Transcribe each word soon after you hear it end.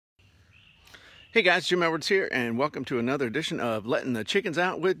Hey guys, Jim Edwards here, and welcome to another edition of Letting the Chickens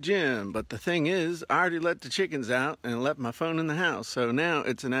Out with Jim. But the thing is, I already let the chickens out and left my phone in the house. So now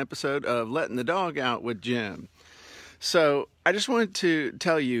it's an episode of Letting the Dog Out with Jim. So I just wanted to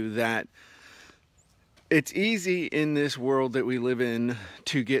tell you that it's easy in this world that we live in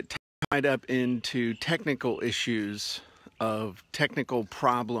to get tied up into technical issues of technical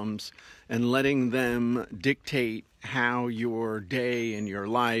problems and letting them dictate how your day and your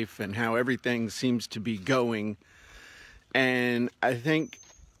life and how everything seems to be going. And I think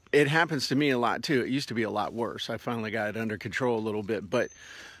it happens to me a lot too. It used to be a lot worse. I finally got it under control a little bit, but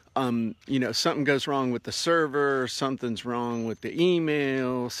something goes wrong with the server, something's wrong with the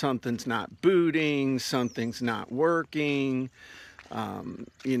email, something's not booting, something's not working.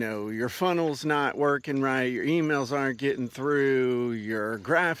 Your funnel's not working right, your emails aren't getting through, your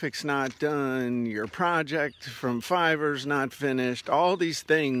graphics not done, your project from Fiverr's not finished, all these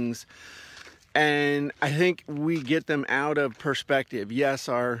things. And I think we get them out of perspective. Yes,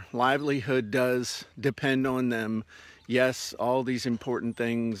 our livelihood does depend on them. Yes, all these important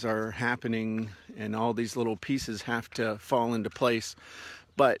things are happening and all these little pieces have to fall into place.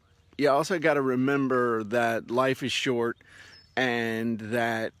 But you also got to remember that life is short, and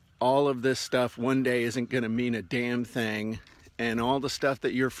that all of this stuff one day isn't going to mean a damn thing, and all the stuff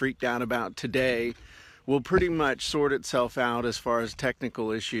that you're freaked out about today will pretty much sort itself out as far as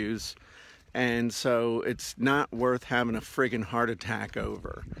technical issues, and so it's not worth having a friggin' heart attack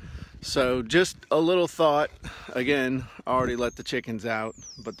over. So just a little thought. Again, I already let the chickens out,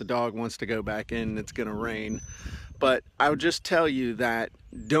 but the dog wants to go back in and it's going to rain. But I would just tell you that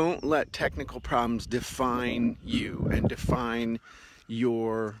don't let technical problems define you and define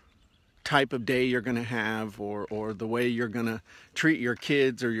your type of day you're going to have, or the way you're going to treat your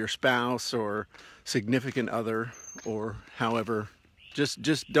kids or your spouse or significant other, or however.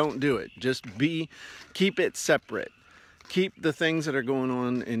 Just don't do it. Keep it separate. Keep the things that are going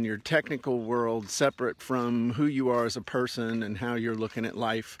on in your technical world separate from who you are as a person and how you're looking at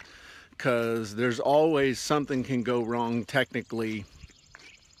life. Because there's always something can go wrong technically,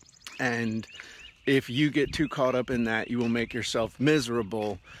 and if you get too caught up in that, you will make yourself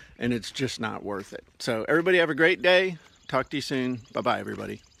miserable, and it's just not worth it. So everybody have a great day. Talk to you soon. Bye-bye,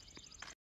 everybody.